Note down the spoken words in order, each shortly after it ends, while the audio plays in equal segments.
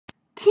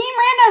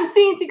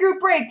C&C group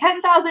break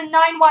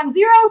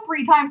 10,910.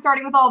 3 times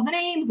starting with all of the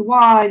names.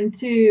 1,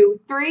 2,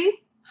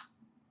 3.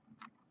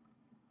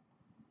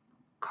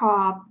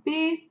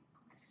 Copy.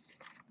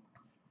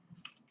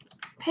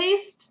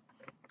 Paste.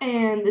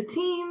 And the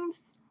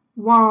teams.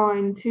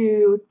 1,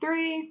 2,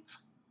 3.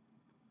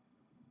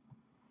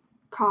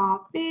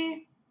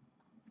 Copy.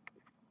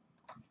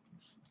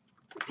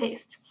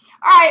 Paste.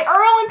 All right,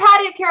 Earl and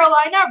Patty of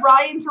Carolina,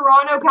 Ryan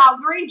Toronto,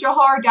 Calgary,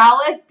 Jahar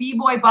Dallas,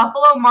 B-Boy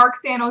Buffalo, Mark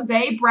San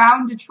Jose,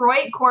 Brown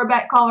Detroit,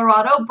 Corbett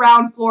Colorado,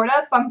 Brown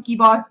Florida, Funky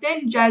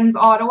Boston, Jens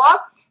Ottawa,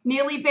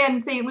 Neely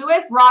Fan St.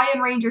 Louis, Ryan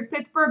Rangers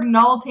Pittsburgh,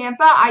 Null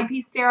Tampa,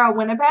 IP Sarah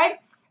Winnipeg,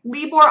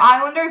 Libor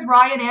Islanders,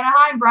 Ryan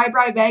Anaheim, Bri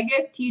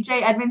Vegas,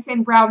 TJ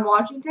Edmonton, Brown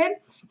Washington,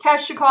 Kesh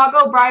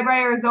Chicago, Bri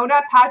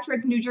Arizona,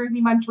 Patrick New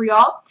Jersey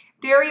Montreal,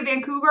 Derry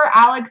Vancouver,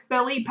 Alex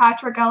Philly,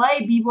 Patrick LA,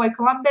 B-Boy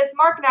Columbus,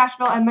 Mark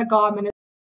Nashville, and McGaw Minnesota.